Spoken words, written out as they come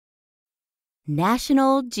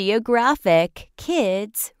National Geographic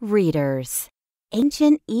Kids Readers.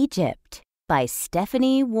 Ancient Egypt by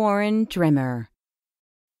Stephanie Warren Drimmer.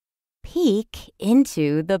 Peek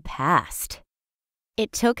into the past.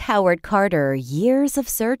 It took Howard Carter years of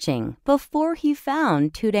searching before he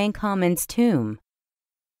found Tutankhamun's tomb.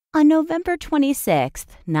 On November 26,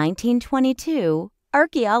 1922,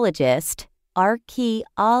 archaeologist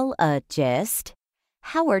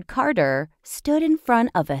Howard Carter stood in front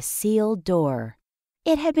of a sealed door.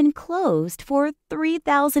 It had been closed for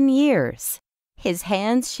 3,000 years. His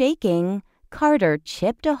hands shaking, Carter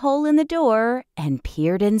chipped a hole in the door and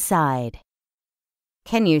peered inside.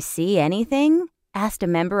 "Can you see anything?" asked a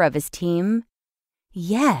member of his team.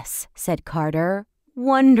 "Yes," said Carter,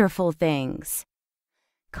 "wonderful things."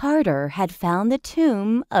 Carter had found the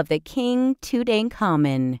tomb of the King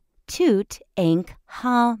Tutankhamun, Tutankhamun.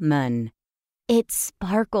 It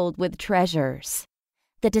sparkled with treasures.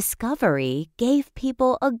 The discovery gave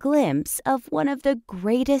people a glimpse of one of the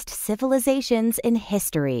greatest civilizations in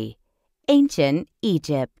history, ancient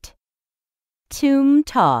Egypt. Tomb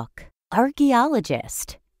Talk.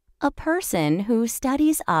 Archaeologist. A person who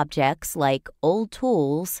studies objects like old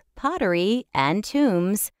tools, pottery, and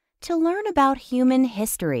tombs to learn about human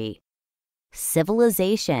history.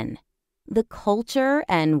 Civilization. The culture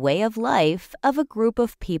and way of life of a group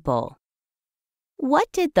of people.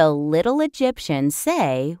 What did the little Egyptian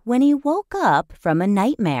say when he woke up from a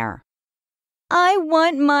nightmare? "I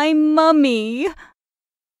want my mummy."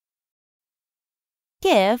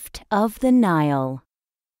 Gift of the Nile.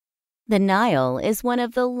 The Nile is one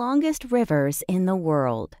of the longest rivers in the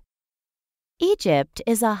world. Egypt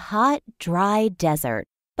is a hot, dry desert,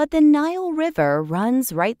 but the Nile River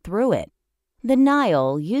runs right through it. The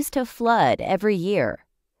Nile used to flood every year.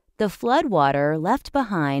 The floodwater left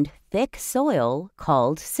behind thick soil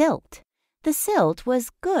called silt. The silt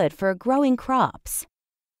was good for growing crops.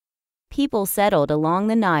 People settled along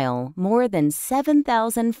the Nile more than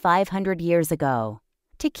 7,500 years ago.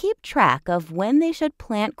 To keep track of when they should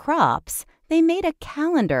plant crops, they made a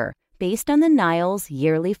calendar based on the Nile's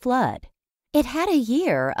yearly flood. It had a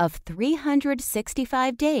year of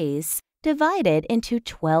 365 days divided into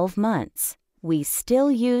 12 months. We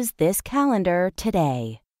still use this calendar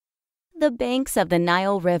today. The banks of the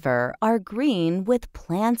Nile River are green with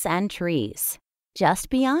plants and trees.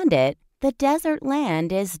 Just beyond it, the desert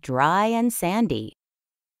land is dry and sandy.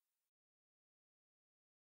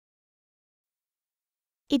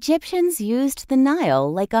 Egyptians used the Nile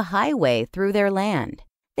like a highway through their land.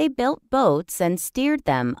 They built boats and steered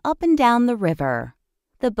them up and down the river.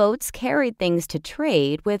 The boats carried things to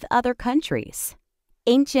trade with other countries.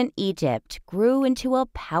 Ancient Egypt grew into a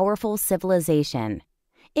powerful civilization.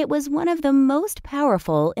 It was one of the most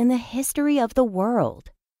powerful in the history of the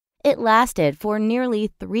world. It lasted for nearly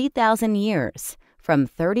 3,000 years, from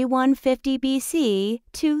 3150 BC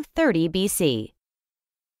to 30 BC.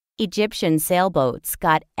 Egyptian sailboats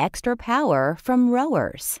got extra power from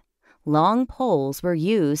rowers. Long poles were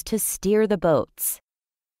used to steer the boats.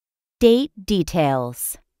 Date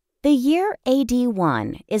details. The year AD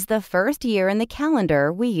 1 is the first year in the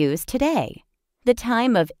calendar we use today. The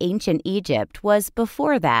time of ancient Egypt was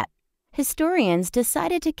before that. Historians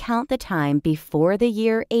decided to count the time before the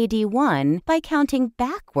year AD 1 by counting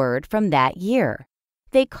backward from that year.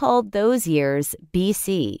 They called those years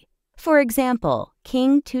BC. For example,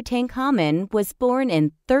 King Tutankhamun was born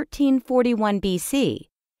in 1341 BC.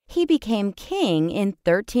 He became king in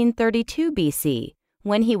 1332 BC,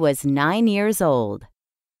 when he was 9 years old.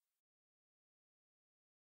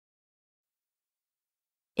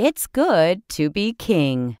 It's good to be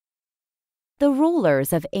king. The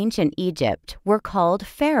rulers of ancient Egypt were called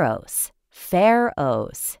pharaohs.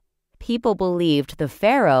 Pharaohs. People believed the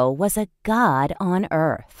pharaoh was a god on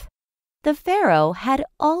earth. The pharaoh had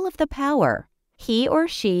all of the power. He or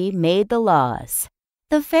she made the laws.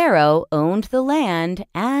 The pharaoh owned the land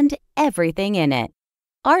and everything in it.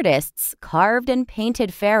 Artists carved and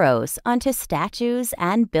painted pharaohs onto statues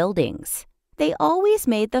and buildings. They always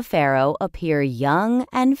made the pharaoh appear young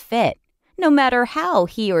and fit, no matter how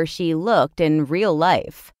he or she looked in real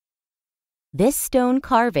life. This stone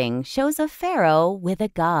carving shows a pharaoh with a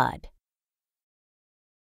god.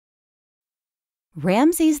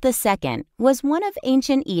 Ramses II was one of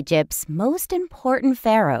ancient Egypt's most important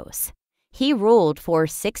pharaohs. He ruled for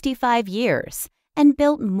 65 years and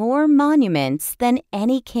built more monuments than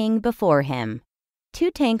any king before him.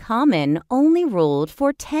 Tutankhamun only ruled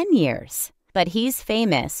for 10 years. But he's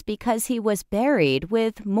famous because he was buried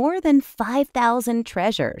with more than 5,000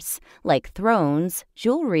 treasures, like thrones,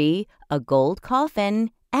 jewelry, a gold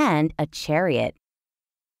coffin, and a chariot.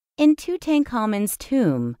 In Tutankhamun's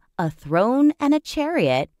tomb, a throne and a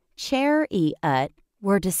chariot, chariot,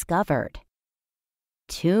 were discovered.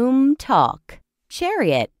 Tomb talk,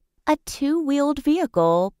 chariot, a two-wheeled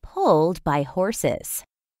vehicle pulled by horses.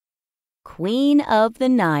 Queen of the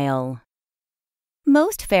Nile.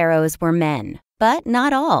 Most pharaohs were men, but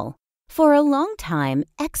not all. For a long time,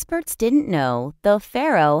 experts didn't know the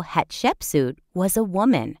pharaoh Hatshepsut was a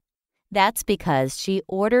woman. That's because she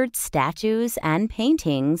ordered statues and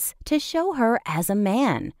paintings to show her as a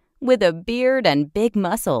man, with a beard and big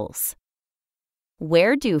muscles.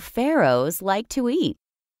 Where do pharaohs like to eat?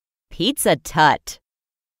 Pizza Tut.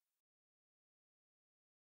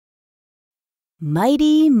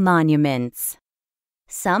 Mighty monuments.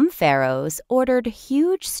 Some pharaohs ordered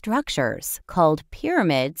huge structures called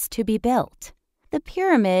pyramids to be built. The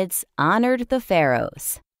pyramids honored the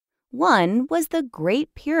pharaohs. One was the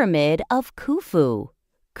Great Pyramid of Khufu,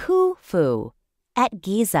 at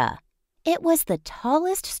Giza. It was the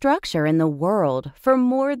tallest structure in the world for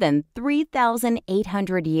more than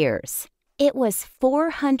 3,800 years. It was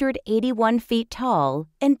 481 feet tall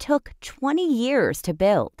and took 20 years to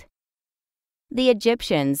build. The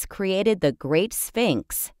Egyptians created the Great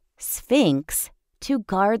Sphinx, to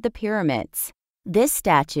guard the pyramids. This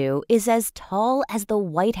statue is as tall as the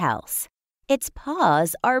White House. Its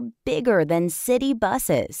paws are bigger than city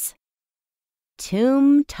buses.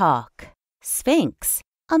 Tomb talk, Sphinx,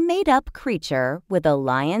 a made-up creature with a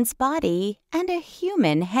lion's body and a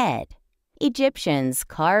human head. Egyptians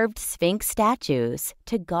carved Sphinx statues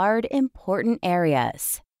to guard important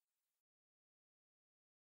areas.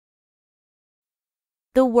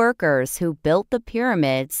 The workers who built the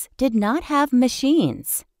pyramids did not have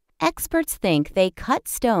machines. Experts think they cut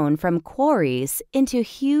stone from quarries into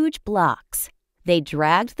huge blocks. They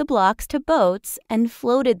dragged the blocks to boats and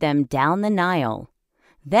floated them down the Nile.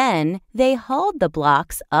 Then they hauled the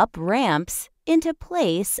blocks up ramps into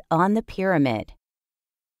place on the pyramid.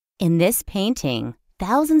 In this painting,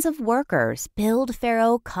 thousands of workers build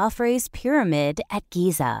Pharaoh Khafre's pyramid at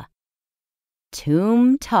Giza.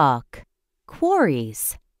 Tomb talk.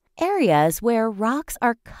 Quarries, areas where rocks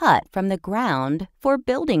are cut from the ground for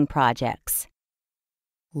building projects.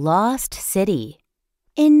 Lost City.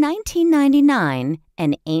 In 1999,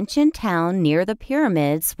 an ancient town near the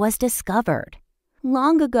pyramids was discovered.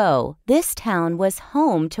 Long ago, this town was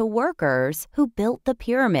home to workers who built the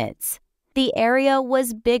pyramids. The area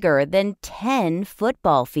was bigger than 10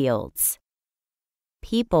 football fields.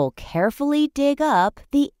 People carefully dig up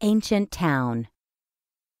the ancient town.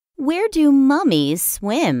 Where do mummies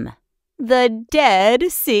swim? The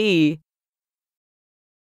Dead Sea.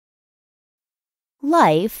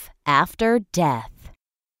 Life after death.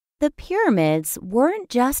 The pyramids weren't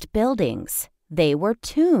just buildings, they were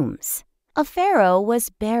tombs. A pharaoh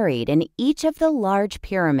was buried in each of the large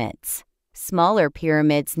pyramids. Smaller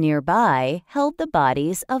pyramids nearby held the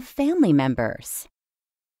bodies of family members.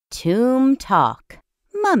 Tomb talk.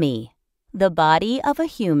 Mummy. The body of a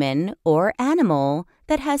human or animal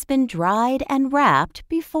that has been dried and wrapped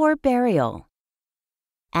before burial.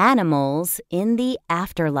 Animals in the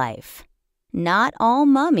afterlife. Not all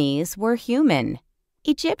mummies were human.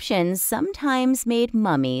 Egyptians sometimes made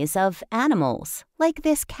mummies of animals, like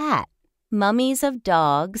this cat. Mummies of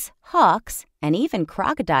dogs, hawks, and even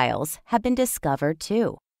crocodiles have been discovered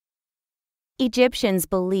too. Egyptians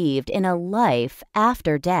believed in a life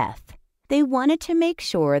after death. They wanted to make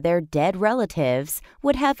sure their dead relatives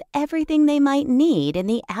would have everything they might need in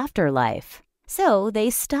the afterlife. So they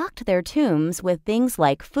stocked their tombs with things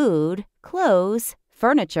like food, clothes,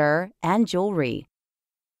 furniture, and jewelry.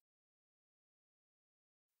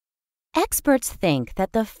 Experts think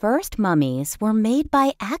that the first mummies were made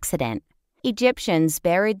by accident. Egyptians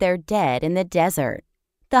buried their dead in the desert.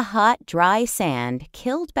 The hot, dry sand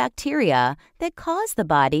killed bacteria that caused the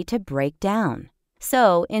body to break down.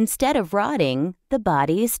 So instead of rotting, the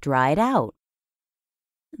bodies dried out.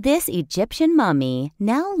 This Egyptian mummy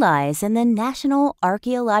now lies in the National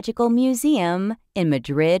Archaeological Museum in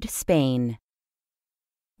Madrid, Spain.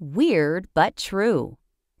 Weird but true.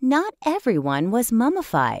 Not everyone was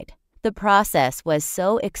mummified. The process was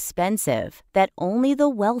so expensive that only the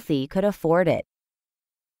wealthy could afford it.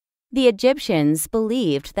 The Egyptians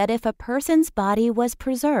believed that if a person's body was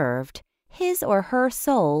preserved, his or her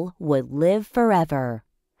soul would live forever.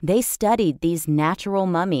 They studied these natural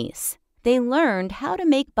mummies. They learned how to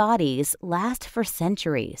make bodies last for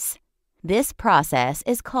centuries. This process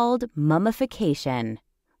is called mummification.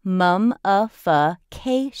 Mum-a-fa-cation.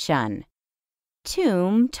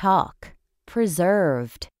 Tomb talk.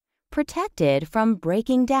 Preserved. Protected from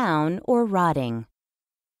breaking down or rotting.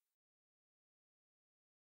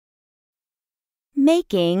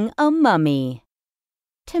 Making a mummy.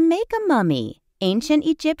 To make a mummy, ancient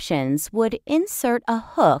Egyptians would insert a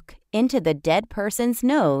hook into the dead person's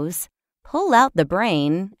nose, pull out the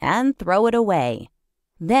brain, and throw it away.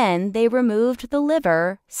 Then they removed the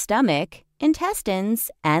liver, stomach, intestines,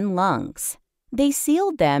 and lungs. They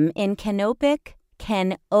sealed them in canopic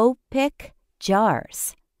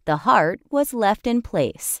jars. The heart was left in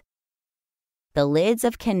place. The lids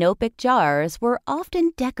of canopic jars were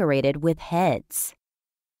often decorated with heads.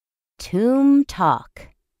 Tomb talk.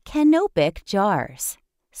 Canopic jars.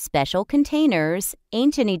 Special containers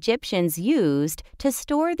ancient Egyptians used to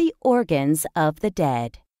store the organs of the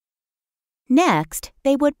dead. Next,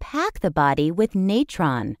 they would pack the body with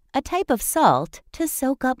natron, a type of salt, to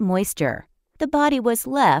soak up moisture. The body was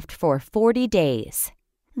left for 40 days.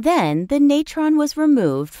 Then the natron was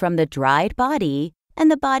removed from the dried body, and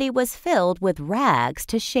the body was filled with rags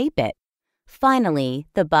to shape it. Finally,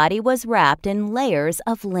 the body was wrapped in layers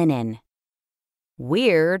of linen.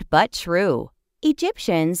 Weird but true.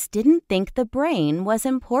 Egyptians didn't think the brain was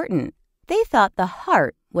important. They thought the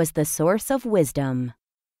heart was the source of wisdom.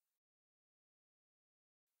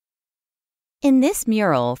 In this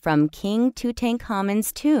mural from King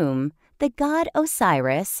Tutankhamun's tomb, the god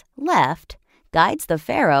Osiris, left, guides the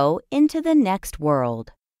pharaoh into the next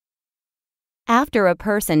world. After a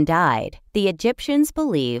person died, the Egyptians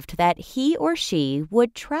believed that he or she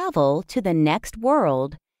would travel to the next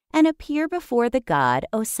world and appear before the god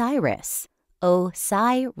Osiris. He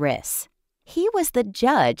was the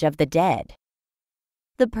judge of the dead.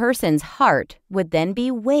 The person's heart would then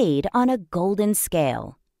be weighed on a golden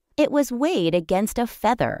scale. It was weighed against a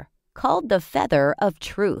feather, called the feather of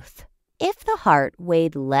truth. If the heart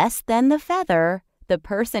weighed less than the feather, the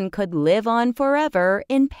person could live on forever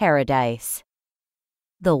in paradise.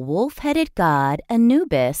 The wolf-headed god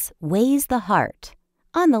Anubis weighs the heart.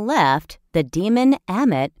 On the left, the demon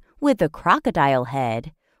Ammit, with the crocodile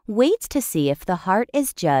head, waits to see if the heart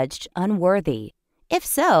is judged unworthy. If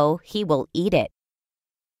so, he will eat it.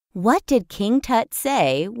 What did King Tut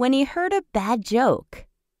say when he heard a bad joke?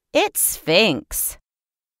 It's Sphinx.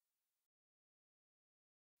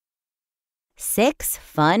 6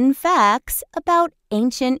 fun facts about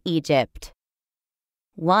ancient Egypt.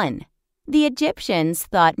 1. The Egyptians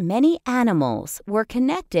thought many animals were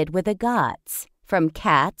connected with the gods, from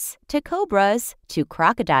cats to cobras to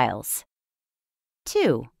crocodiles.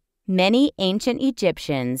 2. Many ancient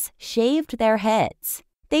Egyptians shaved their heads.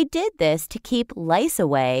 They did this to keep lice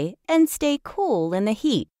away and stay cool in the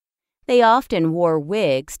heat. They often wore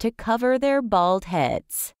wigs to cover their bald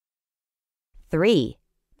heads. 3.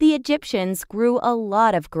 The Egyptians grew a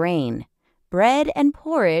lot of grain. Bread and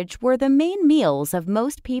porridge were the main meals of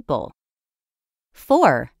most people.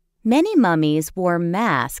 4. Many mummies wore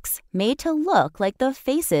masks made to look like the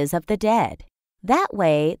faces of the dead. That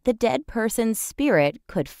way, the dead person's spirit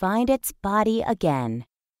could find its body again.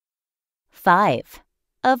 5.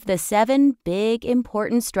 Of the 7 big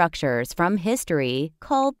important structures from history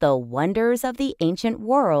called the Wonders of the Ancient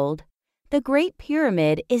World, the Great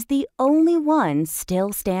Pyramid is the only one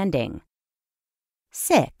still standing.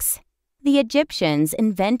 6. The Egyptians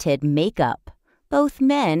invented makeup. Both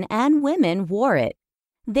men and women wore it.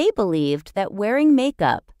 They believed that wearing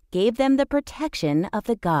makeup gave them the protection of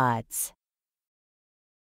the gods.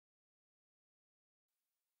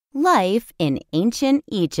 Life in ancient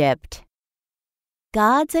Egypt.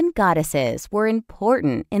 Gods and goddesses were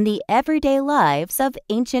important in the everyday lives of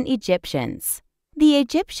ancient Egyptians. The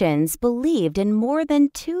Egyptians believed in more than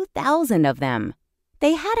 2,000 of them.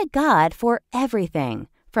 They had a god for everything,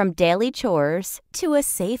 from daily chores to a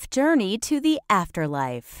safe journey to the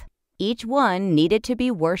afterlife. Each one needed to be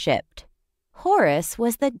worshipped. Horus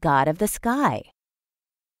was the god of the sky.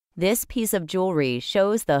 This piece of jewelry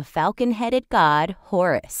shows the falcon-headed god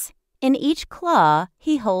Horus. In each claw,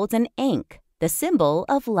 he holds an ankh, the symbol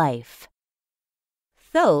of life.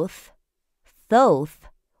 Thoth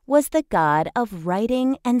was the god of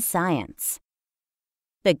writing and science.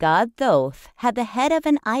 The god Thoth had the head of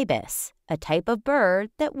an ibis, a type of bird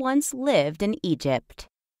that once lived in Egypt.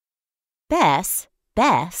 Bes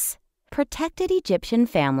protected Egyptian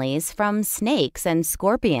families from snakes and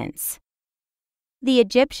scorpions. The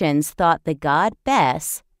Egyptians thought the god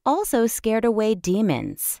Bes also scared away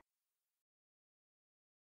demons.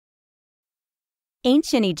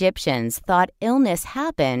 Ancient Egyptians thought illness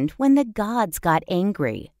happened when the gods got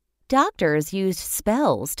angry. Doctors used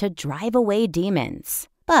spells to drive away demons,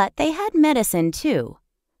 but they had medicine too.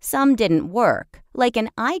 Some didn't work, like an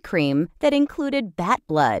eye cream that included bat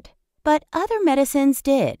blood, but other medicines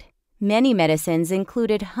did. Many medicines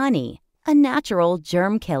included honey, a natural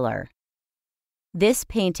germ killer. This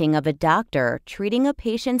painting of a doctor treating a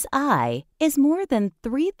patient's eye is more than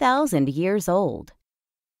 3,000 years old.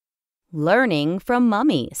 Learning from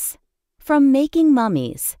mummies. From making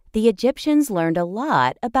mummies, the Egyptians learned a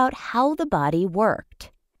lot about how the body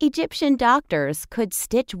worked. Egyptian doctors could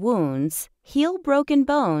stitch wounds, heal broken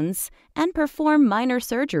bones, and perform minor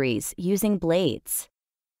surgeries using blades.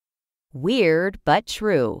 Weird but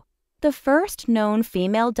true. The first known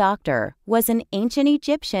female doctor was an ancient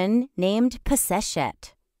Egyptian named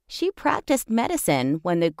Peseshet. She practiced medicine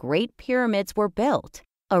when the Great Pyramids were built,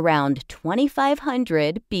 around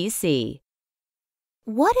 2500 BC.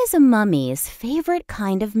 What is a mummy's favorite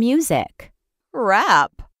kind of music?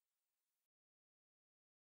 Rap.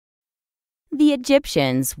 The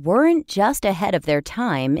Egyptians weren't just ahead of their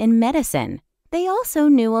time in medicine. They also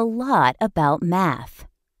knew a lot about math.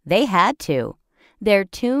 They had to. Their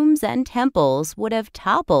tombs and temples would have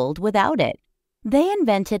toppled without it. They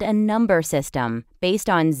invented a number system based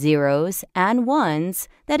on zeros and ones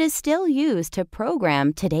that is still used to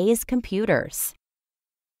program today's computers.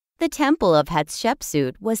 The Temple of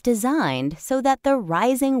Hatshepsut was designed so that the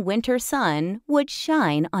rising winter sun would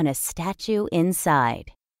shine on a statue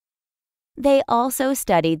inside. They also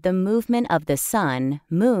studied the movement of the sun,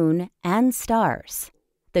 moon, and stars.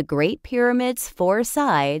 The Great Pyramid's 4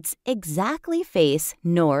 sides exactly face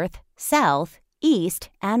north, south, east,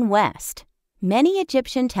 and west. Many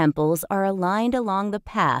Egyptian temples are aligned along the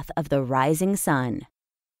path of the rising sun.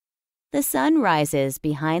 The sun rises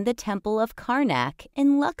behind the Temple of Karnak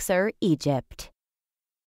in Luxor, Egypt.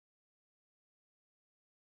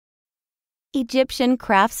 Egyptian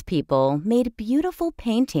craftspeople made beautiful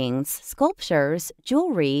paintings, sculptures,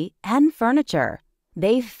 jewelry, and furniture.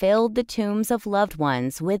 They filled the tombs of loved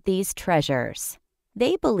ones with these treasures.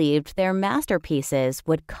 They believed their masterpieces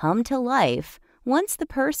would come to life once the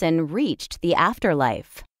person reached the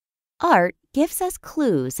afterlife. Art gives us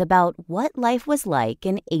clues about what life was like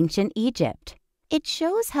in ancient Egypt. It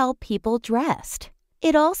shows how people dressed.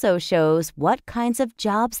 It also shows what kinds of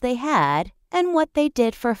jobs they had and what they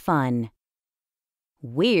did for fun.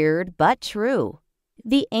 Weird but true.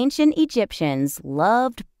 The ancient Egyptians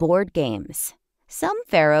loved board games. Some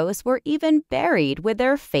pharaohs were even buried with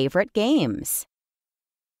their favorite games.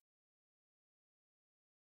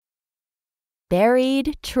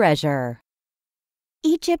 Buried treasure.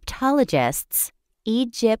 Egyptologists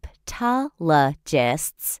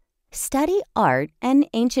study art and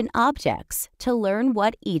ancient objects to learn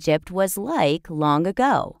what Egypt was like long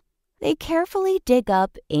ago. They carefully dig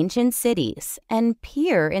up ancient cities and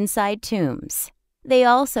peer inside tombs. They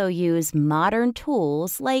also use modern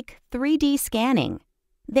tools like 3D scanning.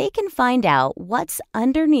 They can find out what's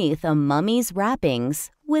underneath a mummy's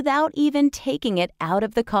wrappings without even taking it out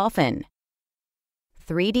of the coffin.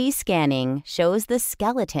 3D scanning shows the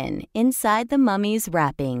skeleton inside the mummy's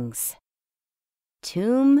wrappings.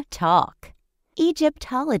 Tomb talk.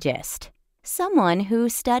 Egyptologist. Someone who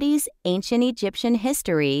studies ancient Egyptian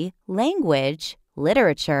history, language,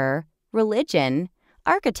 literature, religion,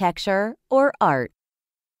 architecture, or art.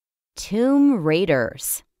 Tomb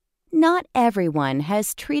raiders. Not everyone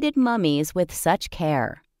has treated mummies with such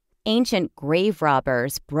care. Ancient grave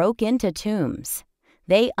robbers broke into tombs.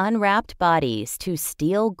 They unwrapped bodies to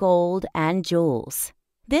steal gold and jewels.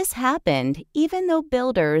 This happened even though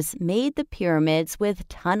builders made the pyramids with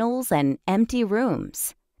tunnels and empty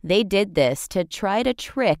rooms. They did this to try to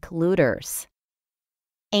trick looters.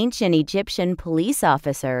 Ancient Egyptian police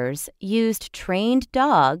officers used trained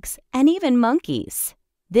dogs and even monkeys.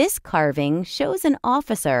 This carving shows an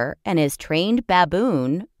officer and his trained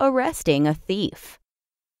baboon arresting a thief.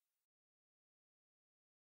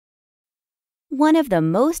 One of the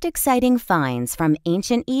most exciting finds from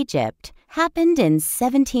ancient Egypt happened in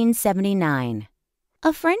 1779.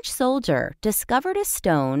 A French soldier discovered a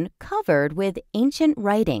stone covered with ancient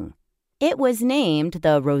writing. It was named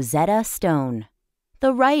the Rosetta Stone.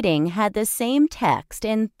 The writing had the same text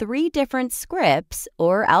in 3 different scripts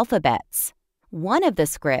or alphabets. One of the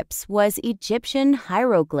scripts was Egyptian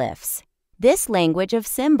hieroglyphs. This language of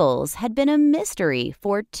symbols had been a mystery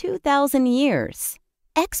for 2,000 years.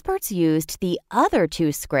 Experts used the other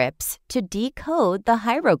 2 scripts to decode the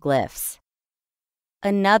hieroglyphs.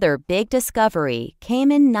 Another big discovery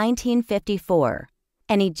came in 1954.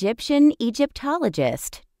 An Egyptian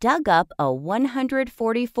Egyptologist dug up a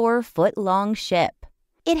 144-foot-long ship.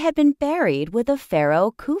 It had been buried with a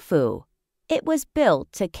pharaoh Khufu. It was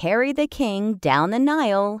built to carry the king down the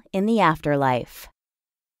Nile in the afterlife.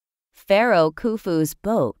 Pharaoh Khufu's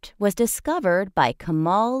boat was discovered by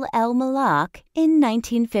Kamal el-Malak in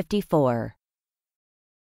 1954.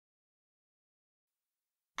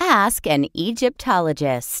 Ask an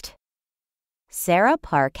Egyptologist. Sarah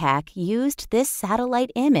Parcak used this satellite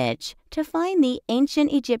image to find the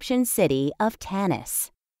ancient Egyptian city of Tanis.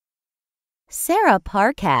 Sarah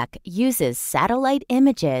Parcak uses satellite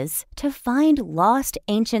images to find lost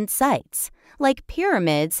ancient sites, like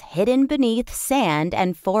pyramids hidden beneath sand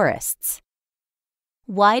and forests.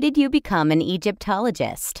 Why did you become an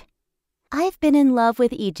Egyptologist? I've been in love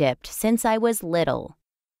with Egypt since I was little.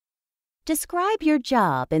 Describe your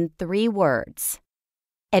job in 3 words.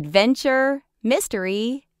 Adventure,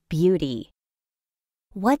 mystery, beauty.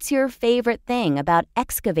 What's your favorite thing about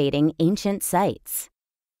excavating ancient sites?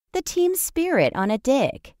 The team spirit on a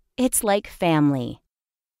dig. It's like family.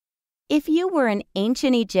 If you were an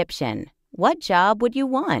ancient Egyptian, what job would you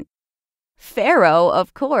want? Pharaoh,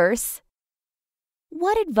 of course.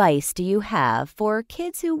 What advice do you have for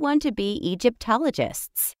kids who want to be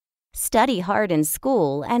Egyptologists? Study hard in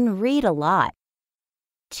school and read a lot.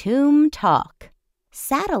 Tomb talk.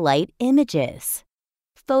 Satellite images.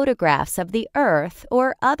 Photographs of the Earth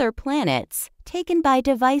or other planets taken by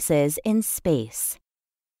devices in space.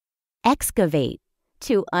 Excavate.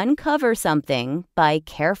 To uncover something by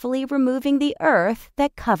carefully removing the earth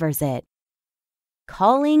that covers it.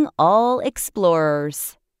 Calling all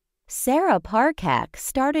explorers. Sarah Parcak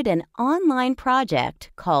started an online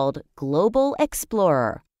project called Global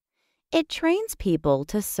Explorer. It trains people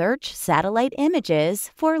to search satellite images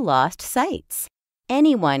for lost sites.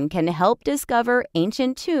 Anyone can help discover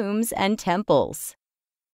ancient tombs and temples.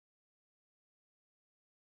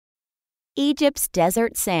 Egypt's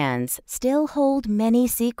desert sands still hold many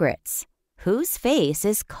secrets. Whose face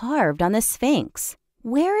is carved on the Sphinx?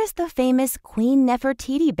 Where is the famous Queen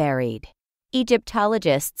Nefertiti buried?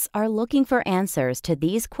 Egyptologists are looking for answers to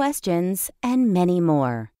these questions and many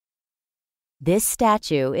more. This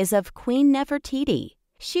statue is of Queen Nefertiti.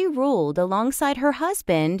 She ruled alongside her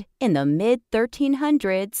husband in the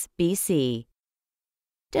mid-1300s BC.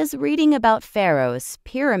 Does reading about pharaohs,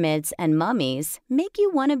 pyramids, and mummies make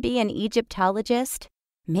you want to be an Egyptologist?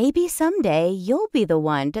 Maybe someday you'll be the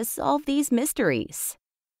one to solve these mysteries.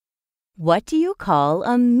 What do you call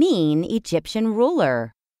a mean Egyptian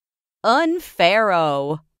ruler?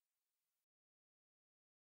 Unpharaoh.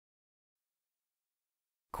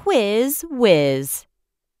 Quiz Whiz.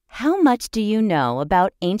 How much do you know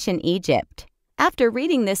about ancient Egypt? After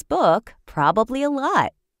reading this book, probably a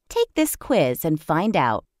lot. Take this quiz and find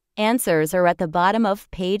out. Answers are at the bottom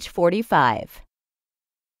of page 45.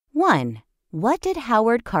 1. What did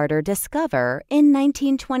Howard Carter discover in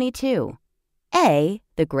 1922? A.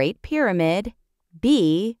 The Great Pyramid.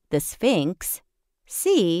 B. The Sphinx.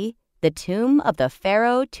 C. The tomb of the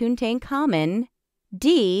pharaoh Tutankhamun.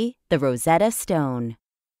 D. The Rosetta Stone.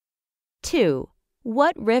 2.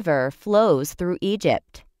 What river flows through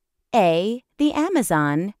Egypt? A. The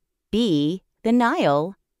Amazon. B. The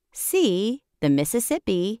Nile. C. The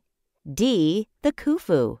Mississippi. D. The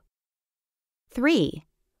Khufu. 3.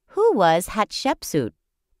 Who was Hatshepsut?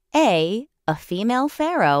 A. A female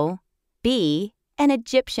pharaoh. B. An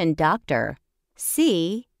Egyptian doctor.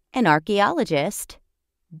 C. An archaeologist.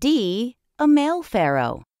 D. A male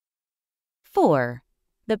pharaoh. 4.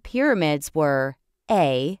 The pyramids were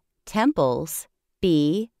A. Temples.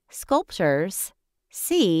 B. Sculptures.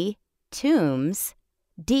 C. Tombs.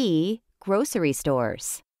 D. Grocery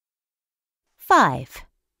stores. 5.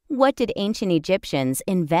 What did ancient Egyptians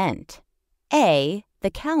invent? A.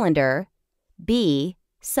 The calendar. B.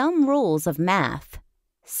 Some rules of math.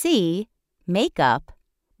 C. Makeup.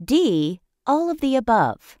 D. All of the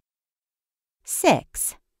above.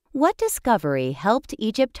 6. What discovery helped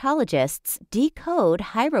Egyptologists decode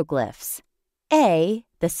hieroglyphs? A.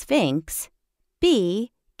 The Sphinx.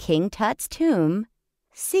 B. King Tut's tomb.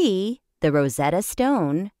 C. The Rosetta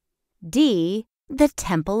Stone. D. The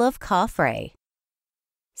Temple of Khafre.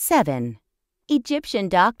 7. Egyptian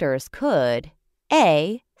doctors could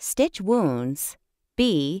A. Stitch wounds.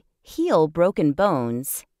 B. Heal broken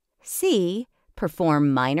bones. C.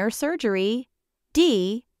 Perform minor surgery.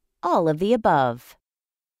 D. All of the above.